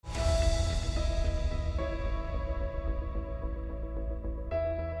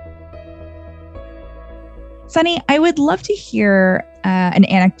Sunny, I would love to hear an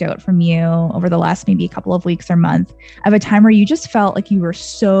anecdote from you over the last maybe a couple of weeks or month of a time where you just felt like you were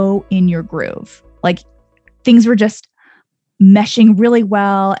so in your groove. Like things were just meshing really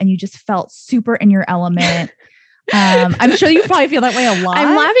well and you just felt super in your element. I'm sure you probably feel that way a lot.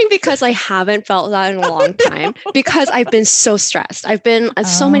 I'm laughing because I haven't felt that in a long time because I've been so stressed. I've been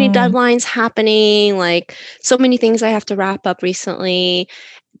so many deadlines happening, like so many things I have to wrap up recently.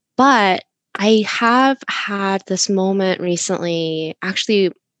 But I have had this moment recently,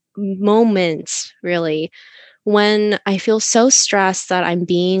 actually moments really, when I feel so stressed that I'm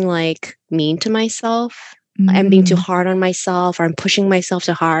being like mean to myself. I'm being too hard on myself, or I'm pushing myself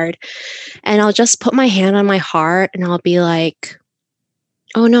too hard. And I'll just put my hand on my heart and I'll be like,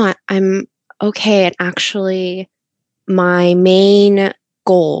 oh no, I'm okay. And actually, my main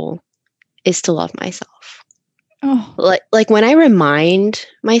goal is to love myself. Oh. Like when I remind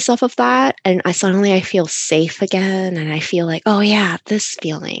myself of that and I feel safe again and I feel like, oh yeah, this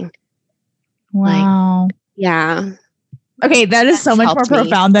feeling. Wow. Like, yeah. Okay, that is so much more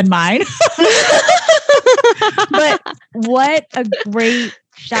profound than mine. But what a great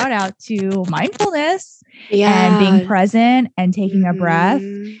shout out to mindfulness and being present and taking a breath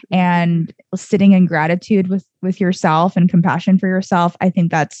and sitting in gratitude with yourself and compassion for yourself. I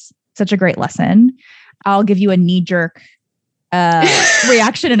think that's such a great lesson. I'll give you a knee-jerk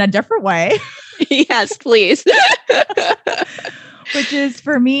reaction in a different way. Yes, please. Which is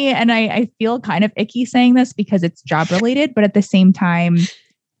for me, and I feel kind of icky saying this because it's job related, but at the same time,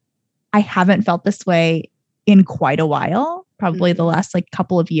 I haven't felt this way in quite a while, probably the last like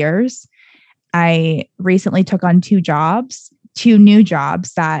couple of years. I recently took on two new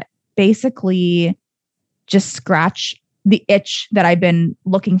jobs that basically just scratch the itch that I've been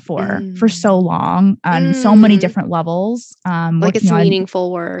looking for so long on so many different levels. Like it's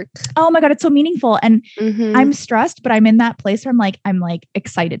meaningful work. Oh my God, it's so meaningful. And I'm stressed, but I'm in that place where I'm like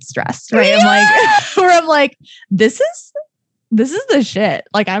excited stressed, right? I'm like, this is the shit.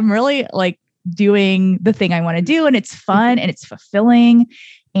 Like I'm really like doing the thing I want to do and it's fun and it's fulfilling.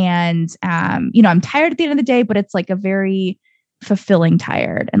 And, I'm tired at the end of the day, but it's like a very fulfilling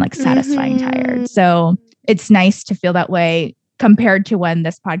tired and like satisfying tired. So it's nice to feel that way compared to when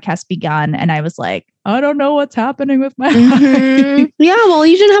this podcast began. And I was like, I don't know what's happening with my life. Yeah. Well,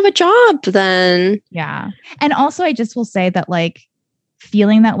 you didn't have a job then. Yeah. And also I just will say that like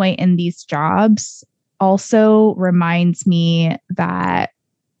feeling that way in these jobs also reminds me that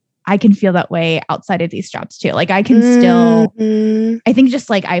I can feel that way outside of these jobs too. Like I can still, I think just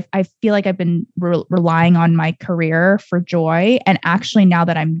like, I feel like I've been relying on my career for joy. And actually now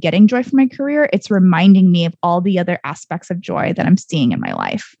that I'm getting joy from my career, it's reminding me of all the other aspects of joy that I'm seeing in my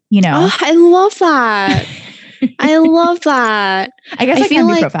life, you know? Oh, I love that. I love that. I guess I can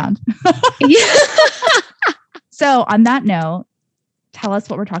be profound. Yeah. So on that note, tell us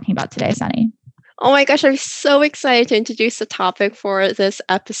what we're talking about today, Sunny. Oh my gosh, I'm so excited to introduce the topic for this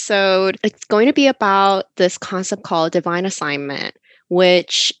episode. It's going to be about this concept called divine assignment,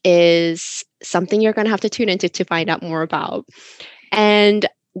 which is something you're going to have to tune into to find out more about. And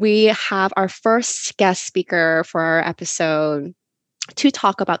we have our first guest speaker for our episode to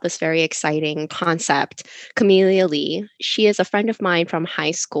talk about this very exciting concept, Camelia Lee. She is a friend of mine from high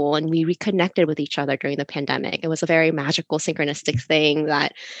school, and we reconnected with each other during the pandemic. It was a very magical, synchronistic thing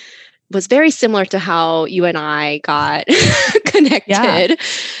that was very similar to how you and I got connected. Yeah.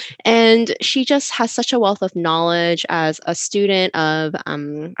 And she just has such a wealth of knowledge as a student of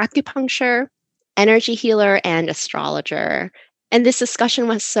acupuncture, energy healer, and astrologer. And this discussion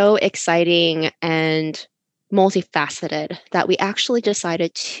was so exciting and multifaceted that we actually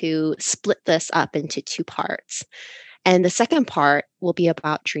decided to split this up into two parts. And the second part will be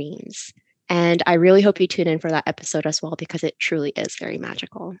about dreams. And I really hope you tune in for that episode as well, because it truly is very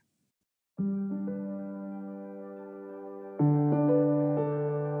magical.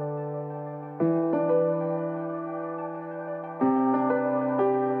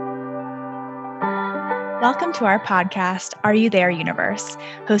 Welcome to our podcast, Are You There, Universe?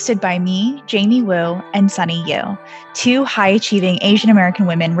 Hosted by me, Jamie Wu, and Sunny Yu, two high-achieving Asian American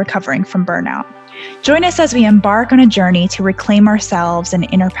women recovering from burnout. Join us as we embark on a journey to reclaim ourselves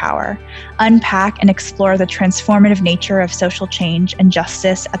and inner power, unpack and explore the transformative nature of social change and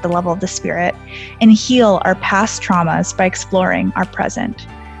justice at the level of the spirit, and heal our past traumas by exploring our present.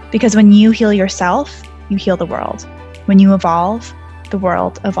 Because when you heal yourself, you heal the world. When you evolve, the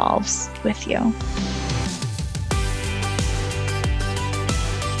world evolves with you.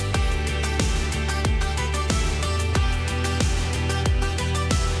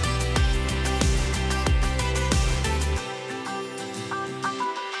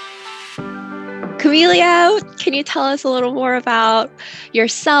 Camelia, can you tell us a little more about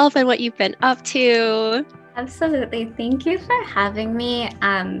yourself and what you've been up to? Absolutely. Thank you for having me.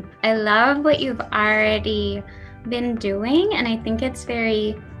 I love what you've already been doing, and I think it's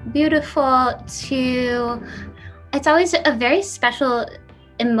very beautiful it's always a very special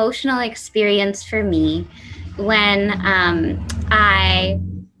emotional experience for me when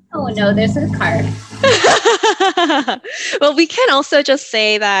oh no, there's a car. Well, we can also just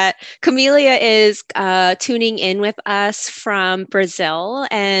say that Camelia is tuning in with us from Brazil,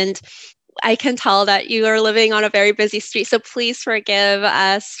 and I can tell that you are living on a very busy street. So please forgive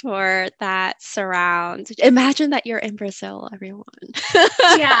us for that surround. Imagine that you're in Brazil, everyone.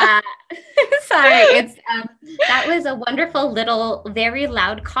 Yeah. Sorry. It's that was a wonderful little, very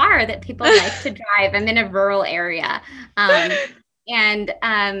loud car that people like to drive. I'm in a rural area.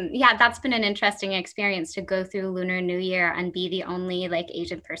 Yeah, that's been an interesting experience to go through Lunar New Year and be the only like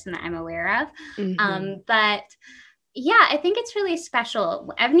Asian person that I'm aware of. Mm-hmm. But yeah, I think it's really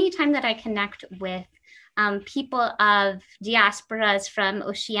special. Any time that I connect with people of diasporas from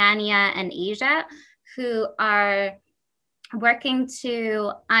Oceania and Asia who are working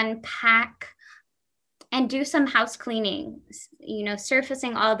to unpack and do some house cleaning,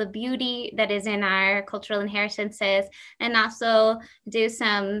 surfacing all the beauty that is in our cultural inheritances, and also do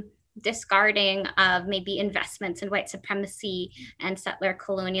some discarding of maybe investments in white supremacy and settler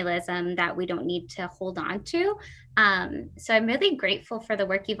colonialism that we don't need to hold on to. So I'm really grateful for the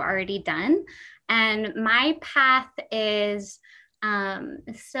work you've already done. And my path is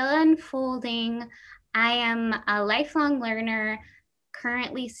still unfolding. I am a lifelong learner,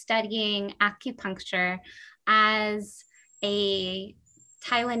 currently studying acupuncture as a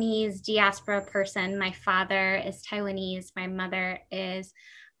Taiwanese diaspora person. My father is Taiwanese. My mother is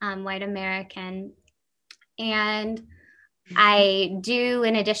white American. And I do,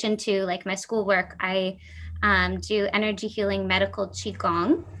 in addition to like my schoolwork, I do energy healing medical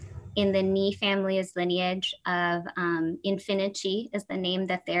Qigong in the Ni family's lineage of Infinichi is the name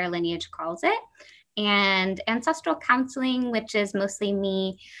that their lineage calls it. And ancestral counseling, which is mostly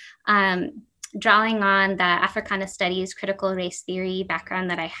me drawing on the Africana Studies critical race theory background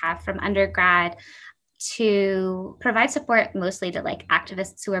that I have from undergrad to provide support mostly to like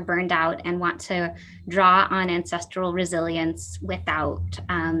activists who are burned out and want to draw on ancestral resilience without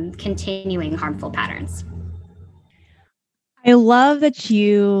continuing harmful patterns. I love that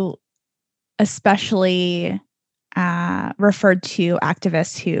you especially referred to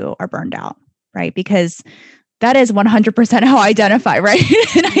activists who are burned out, right? Because that is 100% how I identify, right?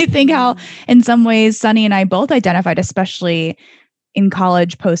 And I think how in some ways Sunny and I both identified, especially in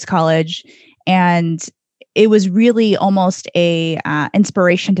college, post-college. And it was really almost a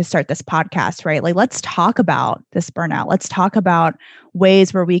inspiration to start this podcast, right? Like, let's talk about this burnout. Let's talk about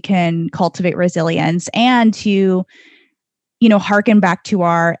ways where we can cultivate resilience and to, harken back to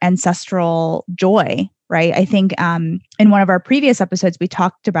our ancestral joy, right? I think in one of our previous episodes, we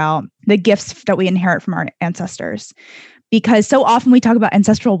talked about the gifts that we inherit from our ancestors, because so often we talk about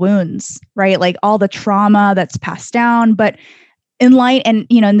ancestral wounds, right? Like all the trauma that's passed down, but in light and,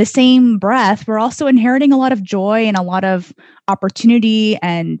 in the same breath, we're also inheriting a lot of joy and a lot of opportunity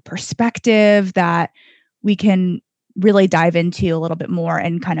and perspective that we can really dive into a little bit more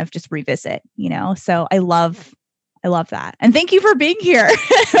and kind of just revisit, So I love that. And thank you for being here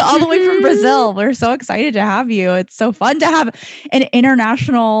all the way from Brazil. We're so excited to have you. It's so fun to have an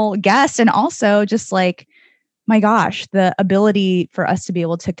international guest. And also just like, my gosh, the ability for us to be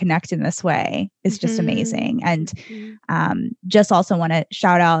able to connect in this way is just amazing. And just also want to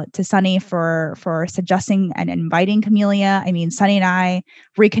shout out to Sunny for suggesting and inviting Camelia. I mean, Sunny and I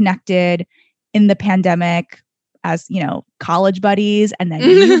reconnected in the pandemic as, college buddies, and then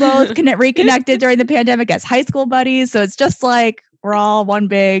you both reconnected during the pandemic as high school buddies. So it's just like we're all one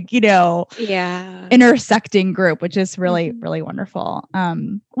big, intersecting group, which is really, really wonderful.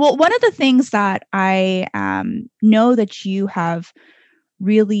 Well, one of the things that I know that you have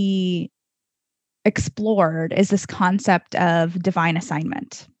really explored is this concept of divine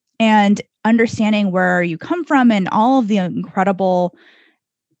assignment and understanding where you come from and all of the incredible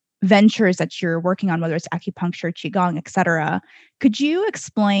ventures that you're working on, whether it's acupuncture, qigong, et cetera. Could you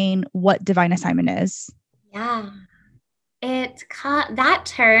explain what divine assignment is? Yeah. That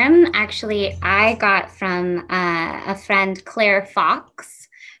term, actually, I got from a friend, Claire Fox,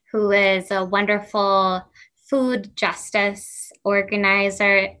 who is a wonderful food justice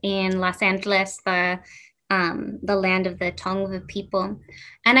organizer in Los Angeles, the land of the Tongva people.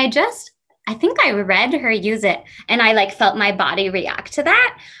 And I think I read her use it, and I felt my body react to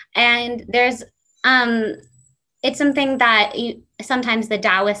that. And there's it's something that sometimes the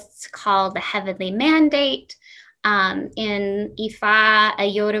Taoists call the heavenly mandate. In Ifa, a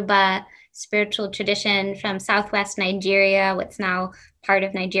Yoruba spiritual tradition from Southwest Nigeria, what's now part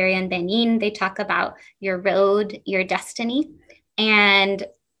of Nigeria and Benin, they talk about your road, your destiny. And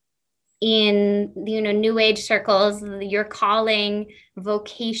in New Age circles, your calling,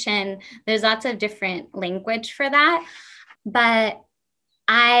 vocation, there's lots of different language for that. But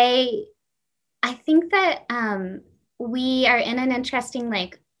I think that we are in an interesting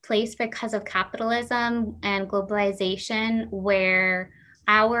place because of capitalism and globalization, where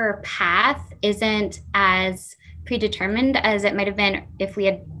our path isn't as predetermined as it might have been if we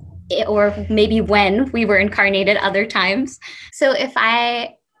had, or maybe when we were incarnated other times. So if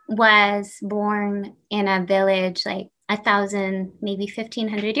I was born in a village 1,000, maybe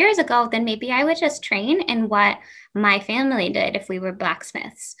 1,500 years ago, then maybe I would just train in what my family did if we were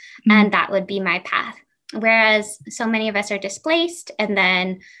blacksmiths, and that would be my path. Whereas so many of us are displaced, and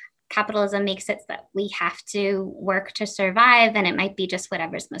then capitalism makes it that we have to work to survive, and it might be just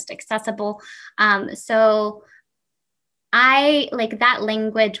whatever's most accessible. So I like that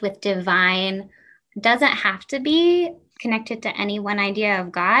language with divine doesn't have to be connected to any one idea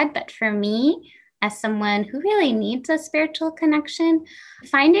of God. But for me, as someone who really needs a spiritual connection,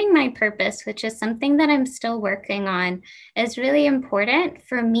 finding my purpose, which is something that I'm still working on, is really important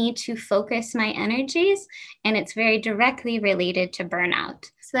for me to focus my energies. And it's very directly related to burnout,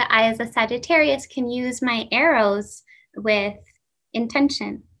 so that I, as a Sagittarius, can use my arrows with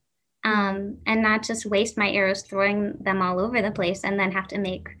intention, and not just waste my arrows throwing them all over the place and then have to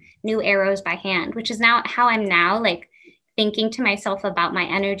make new arrows by hand, which is now how I'm now thinking to myself about my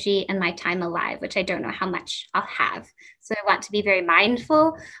energy and my time alive, which I don't know how much I'll have. So I want to be very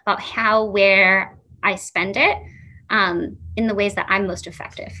mindful about where I spend it, in the ways that I'm most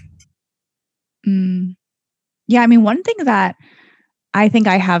effective. Yeah, I mean, one thing that I think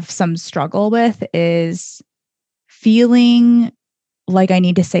I have some struggle with is feeling like I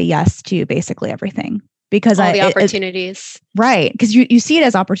need to say yes to basically everything, because all the opportunities. Right. Because you see it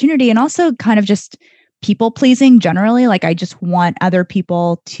as opportunity, and also kind of just people pleasing generally. I just want other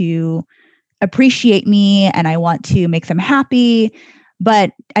people to appreciate me, and I want to make them happy.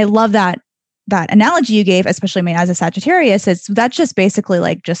 But I love that analogy you gave, especially me as a Sagittarius. That's just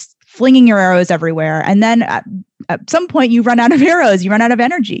basically just flinging your arrows everywhere. And then at some point you run out of arrows, you run out of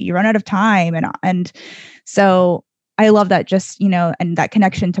energy, you run out of time. And so I love that, just, and that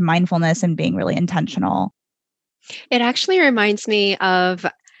connection to mindfulness and being really intentional. It actually reminds me of,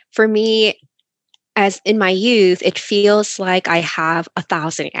 for me, as in my youth, it feels like I have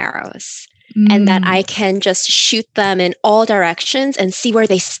 1,000 arrows and that I can just shoot them in all directions and see where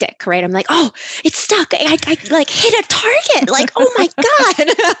they stick, right? I'm like, oh, it's stuck. I hit a target. Oh my God.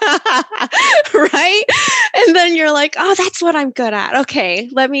 Right? And then you're like, oh, that's what I'm good at. Okay,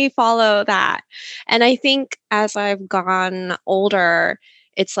 let me follow that. And I think as I've gone older,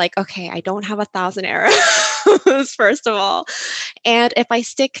 it's like, okay, I don't have 1,000 arrows, first of all. And if I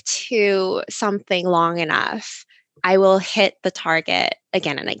stick to something long enough, I will hit the target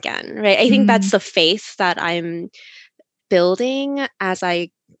again and again, right? I think that's the faith that I'm building as I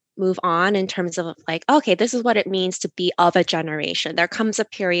move on, in terms of okay, this is what it means to be of a generation. There comes a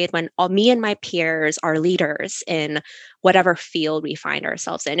period when me and my peers are leaders in whatever field we find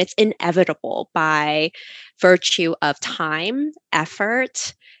ourselves in. It's inevitable by virtue of time,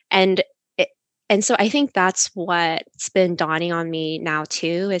 effort, and so I think that's what's been dawning on me now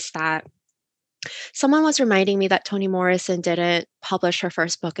too, is that someone was reminding me that Toni Morrison didn't publish her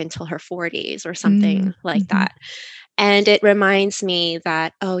first book until her 40s or something like that. And it reminds me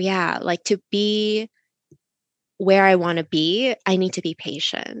that, oh yeah, to be where I want to be, I need to be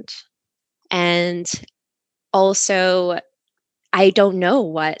patient. And also, I don't know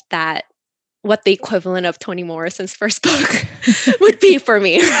what the equivalent of Toni Morrison's first book would be for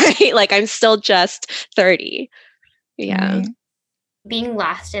me, right? I'm still just 30. Yeah. Right. Being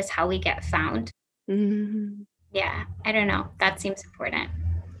lost is how we get found. Yeah, I don't know. That seems important.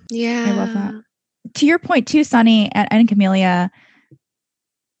 Yeah. I love that. To your point too, Sunny and Camelia,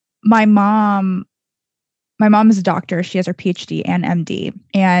 my mom is a doctor. She has her PhD and MD.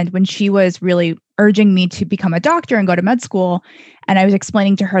 And when she was really urging me to become a doctor and go to med school, and I was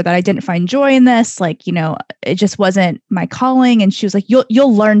explaining to her that I didn't find joy in this, it just wasn't my calling. And she was like,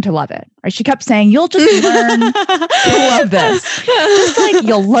 you'll learn to love it. Right? She kept saying, you'll just learn to love this. Just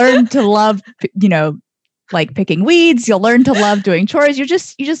you'll learn to love, picking weeds. You'll learn to love doing chores. You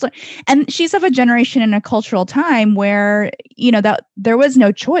just learn. And she's of a generation in a cultural time where, that there was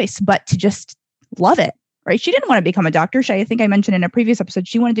no choice but to just love it. Right. She didn't want to become a doctor. I think I mentioned in a previous episode,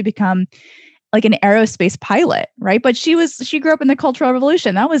 she wanted to become like an aerospace pilot, right? But she grew up in the Cultural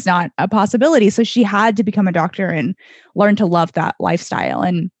Revolution. That was not a possibility. So she had to become a doctor and learn to love that lifestyle.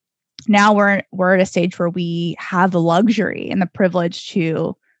 And now we're at a stage where we have the luxury and the privilege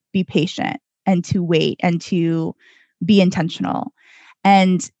to be patient and to wait and to be intentional.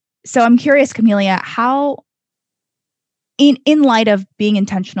 And so I'm curious, Camelia, how in light of being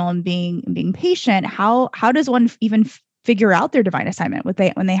intentional and being patient, how does one even figure out their divine assignment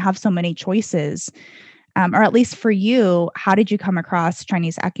when they have so many choices? Or at least for you, how did you come across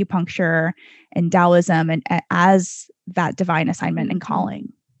Chinese acupuncture and Taoism and as that divine assignment and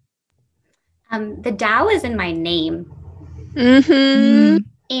calling? The Tao is in my name.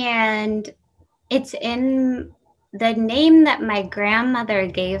 And it's in the name that my grandmother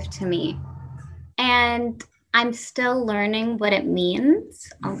gave to me. And I'm still learning what it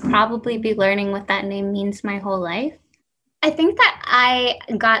means. I'll probably be learning what that name means my whole life. I think that I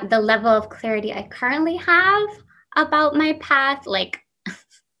got the level of clarity I currently have about my path, like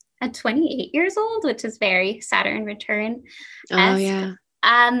at 28 years old, which is very Saturn return. Oh, yeah.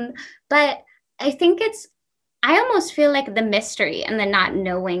 But I think I almost feel like the mystery and the not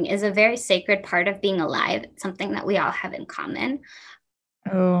knowing is a very sacred part of being alive. It's something that we all have in common.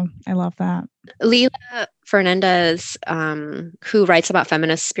 Oh, I love that. Leila Fernandez, who writes about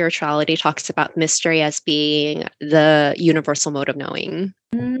feminist spirituality, talks about mystery as being the universal mode of knowing.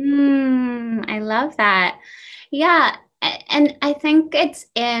 I love that. Yeah. And I think it's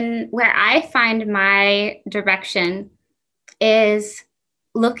in where I find my direction is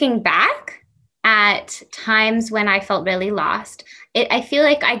looking back at times when I felt really lost. I feel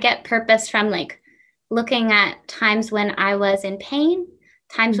like I get purpose from like looking at times when I was in pain,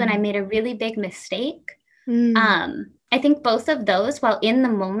 times when I made a really big mistake. I think both of those, while in the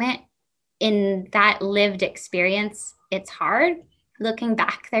moment, in that lived experience, it's hard. Looking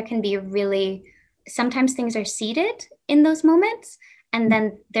back, there can be sometimes things are seeded in those moments. And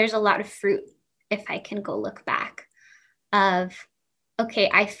then there's a lot of fruit if I can go look back of, okay,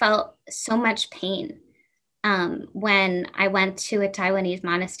 I felt so much pain when I went to a Taiwanese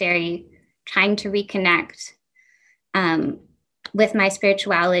monastery trying to reconnect with my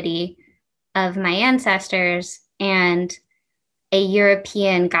spirituality of my ancestors. And a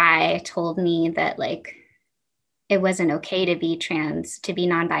European guy told me that like, it wasn't okay to be trans, to be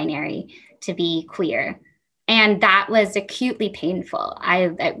non-binary, to be queer. And that was acutely painful.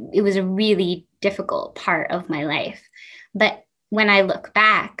 It was a really difficult part of my life. But when I look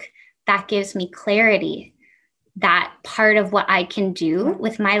back, that gives me clarity that part of what I can do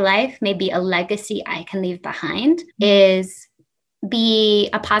with my life, maybe a legacy I can leave behind, is be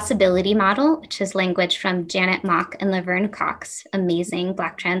a possibility model, which is language from Janet Mock and Laverne Cox, amazing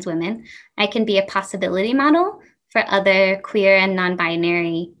Black trans women. I can be a possibility model for other queer and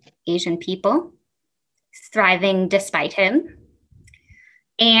non-binary Asian people thriving despite him.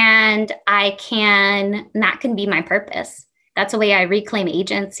 And that can be my purpose. That's a way I reclaim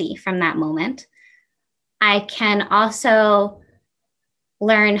agency from that moment. I can also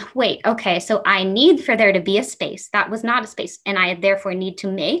learn, wait, okay, so I need for there to be a space. That was not a space. And I therefore need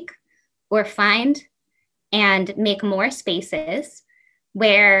to make or find and make more spaces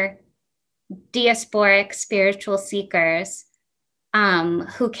where diasporic spiritual seekers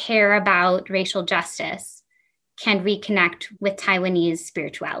who care about racial justice can reconnect with Taiwanese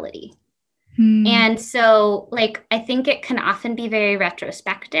spirituality. And so, like, I think it can often be very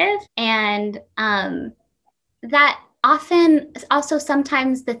retrospective, and that often also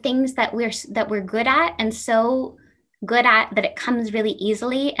sometimes the things that we're good at and so good at that it comes really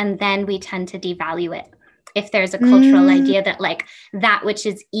easily, and then we tend to devalue it. If there's a cultural idea that like that which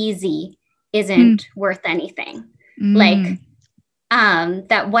is easy isn't worth anything, like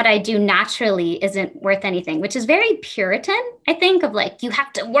that what I do naturally isn't worth anything, which is very Puritan, I think, of like, you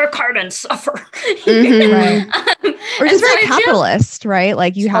have to work hard and suffer. Right. Or just very capitalist, right?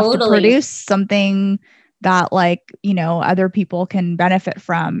 Like you have to produce something that like, other people can benefit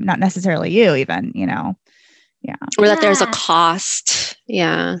from, not necessarily you even, Yeah. Or that there's a cost.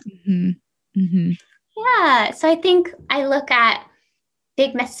 Yeah. Yeah. So I think I look at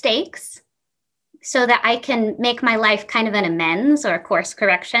big mistakes so that I can make my life kind of an amends or a course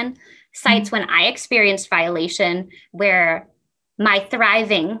correction. Sites when I experienced violation where my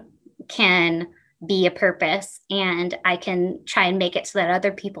thriving can be a purpose, and I can try and make it so that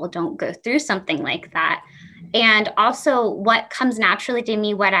other people don't go through something like that. And also what comes naturally to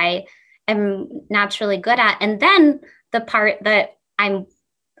me, what I am naturally good at. And then the part that I'm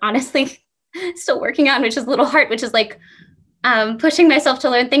honestly still working on, which is a little hard, which is like pushing myself to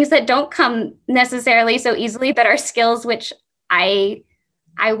learn things that don't come necessarily so easily, but are skills which I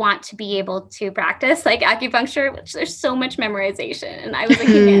I want to be able to practice like acupuncture, which there's so much memorization. And I was a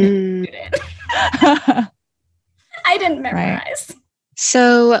humanities student. I didn't memorize. Right.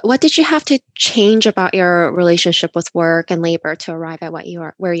 So what did you have to change about your relationship with work and labor to arrive at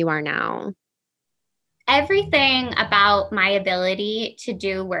where you are now? Everything about my ability to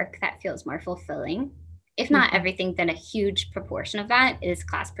do work that feels more fulfilling. If not everything, then a huge proportion of that is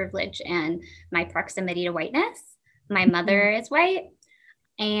class privilege and my proximity to whiteness. My mother is white,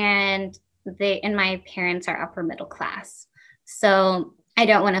 and my parents are upper middle class. So I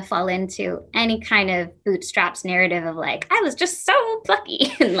don't want to fall into any kind of bootstraps narrative of like, I was just so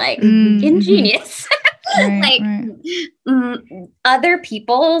plucky and like ingenious. Other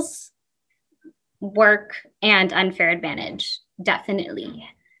people's work and unfair advantage definitely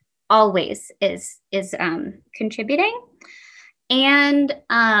always is contributing. And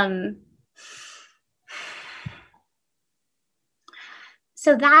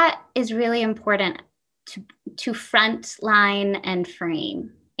so that is really important to front line and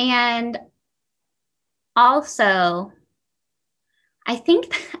frame. And also, I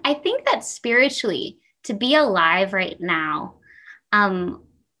think that spiritually, to be alive right now,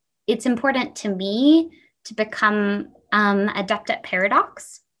 it's important to me to become adept at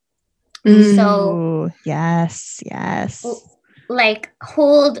paradox. So yes. Like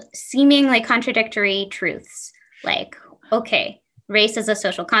hold seemingly contradictory truths. Like, okay, race is a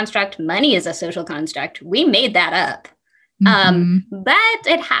social construct. Money is a social construct. We made that up. But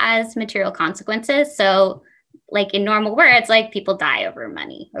it has material consequences. So like in normal words, like people die over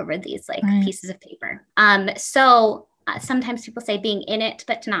money, over these like pieces of paper. So sometimes people say being in it,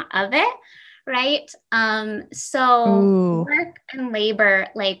 but not of it. Right. So work and labor,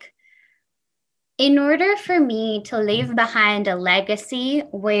 like in order for me to leave behind a legacy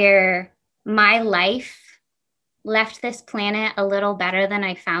where my life left this planet a little better than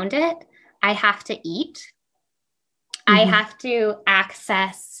I found it, I have to eat. I have to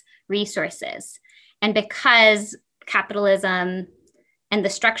access resources. And because capitalism and the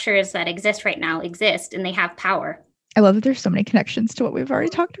structures that exist right now exist and they have power. I love that there's so many connections to what we've already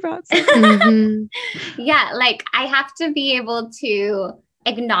talked about. Yeah, like I have to be able to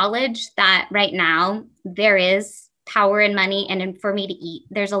acknowledge that right now there is power and money, and for me to eat,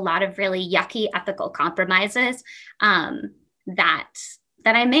 there's a lot of really yucky ethical compromises that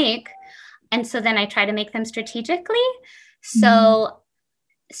I make, and so then I try to make them strategically. So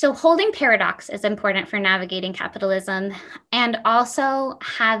holding paradox is important for navigating capitalism, and also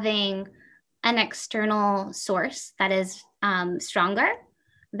having an external source that is stronger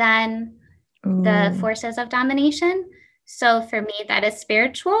than the forces of domination. So for me, that is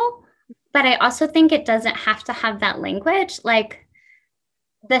spiritual. But I also think it doesn't have to have that language. Like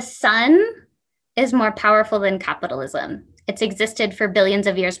the sun is more powerful than capitalism. It's existed for billions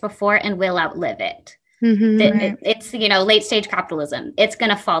of years before and will outlive it. It's, late stage capitalism. It's going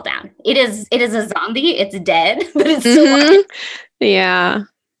to fall down. It is a zombie. It's dead, but it's still alive. Yeah.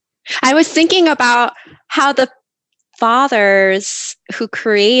 I was thinking about how the fathers who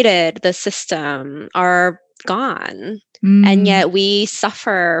created the system are gone. And yet we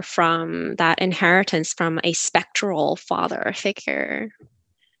suffer from that inheritance from a spectral father figure.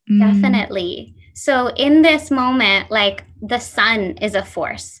 Definitely. So in this moment, like the sun is a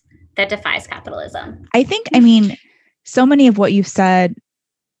force that defies capitalism. I think, so many of what you've said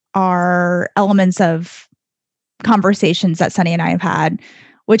are elements of conversations that Sunny and I have had,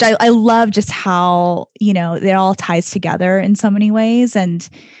 which I love just how, it all ties together in so many ways. And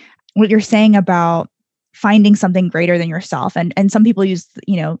what you're saying about finding something greater than yourself. And some people use,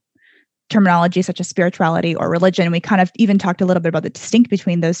 terminology such as spirituality or religion. We kind of even talked a little bit about the distinct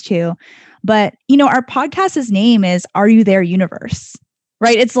between those two. But, our podcast's name is Are You There, Universe?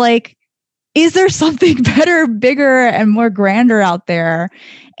 Right? It's like, is there something better, bigger, and more grander out there?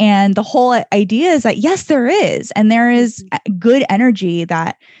 And the whole idea is that, yes, there is. And there is good energy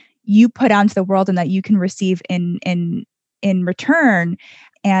that you put out into the world and that you can receive in return,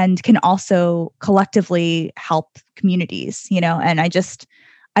 and can also collectively help communities, and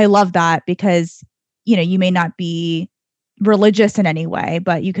I love that because, you may not be religious in any way,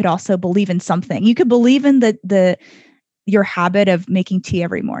 but you could also believe in something. You could believe in your habit of making tea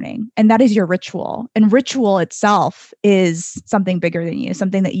every morning, and that is your ritual. And ritual itself is something bigger than you,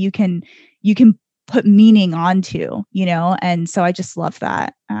 something that you can put meaning onto, and so I just love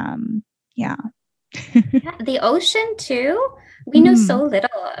that. Yeah, the ocean too. We know so little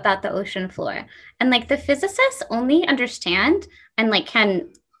about the ocean floor, and like the physicists only understand and like can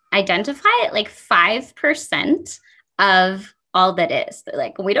identify like 5% of all that is. They're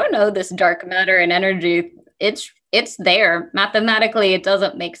like, we don't know this dark matter and energy. It's it's there. Mathematically, it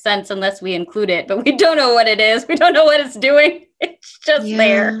doesn't make sense unless we include it, but we don't know what it is. We don't know what it's doing. It's just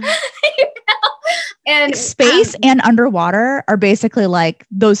there. You know? And space and underwater are basically like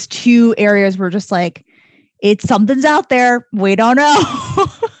those two areas where just like, it's something's out there. We don't know.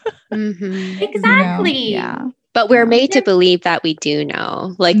 Exactly. You know? Yeah. But we're made to believe that we do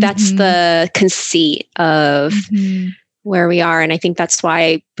know. Like that's the conceit of where we are. And I think that's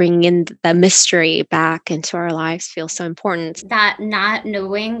why bringing in the mystery back into our lives feels so important. That not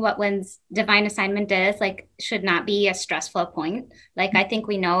knowing what one's divine assignment is, like, should not be a stressful point. Like, I think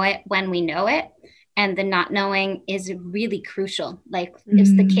we know it when we know it. And the not knowing is really crucial. Like,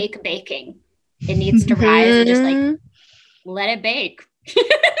 it's the cake baking. It needs to rise and just like, let it bake.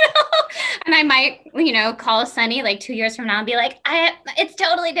 And I might, you know, call Sunny like 2 years from now and be like, it's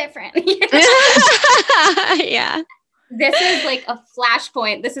totally different. You know? Yeah. This is like a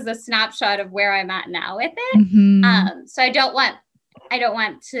flashpoint. This is a snapshot of where I'm at now with it. So I don't want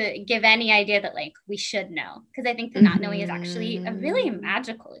to give any idea that like we should know, because I think the not knowing is actually a really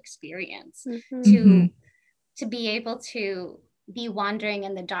magical experience to be able to be wandering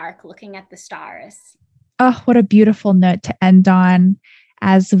in the dark, looking at the stars. Oh, what a beautiful note to end on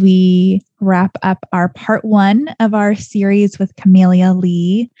as we wrap up our part 1 of our series with Camelia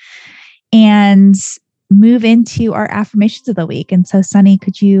Lee and move into our affirmations of the week. And so, Sunny,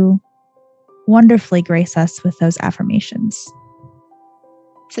 could you wonderfully grace us with those affirmations?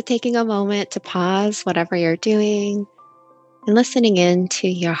 So taking a moment to pause whatever you're doing and listening in to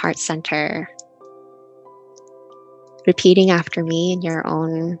your heart center. Repeating after me in your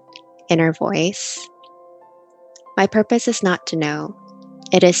own inner voice. My purpose is not to know,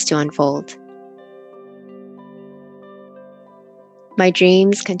 it is to unfold. My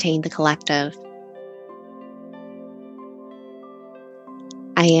dreams contain the collective.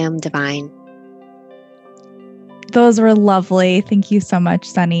 I am divine. Those were lovely. Thank you so much,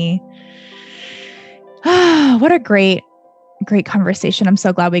 Sunny. What a great conversation. I'm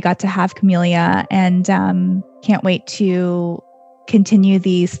so glad we got to have Camelia, and can't wait to continue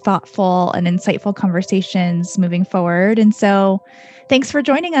these thoughtful and insightful conversations moving forward. And so thanks for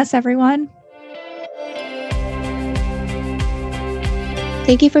joining us, everyone.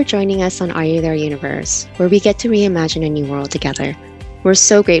 Thank you for joining us on Are You There Universe, where we get to reimagine a new world together. We're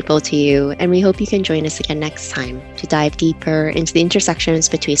so grateful to you, and we hope you can join us again next time to dive deeper into the intersections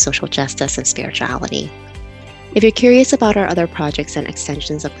between social justice and spirituality. If you're curious about our other projects and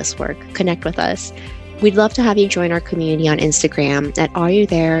extensions of this work, connect with us. We'd love to have you join our community on Instagram at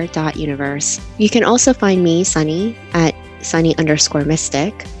areyouthere.universe. You can also find me, Sunny, at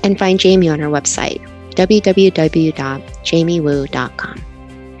Sunny_mystic, and find Jamie on our website, www.jamiewu.com.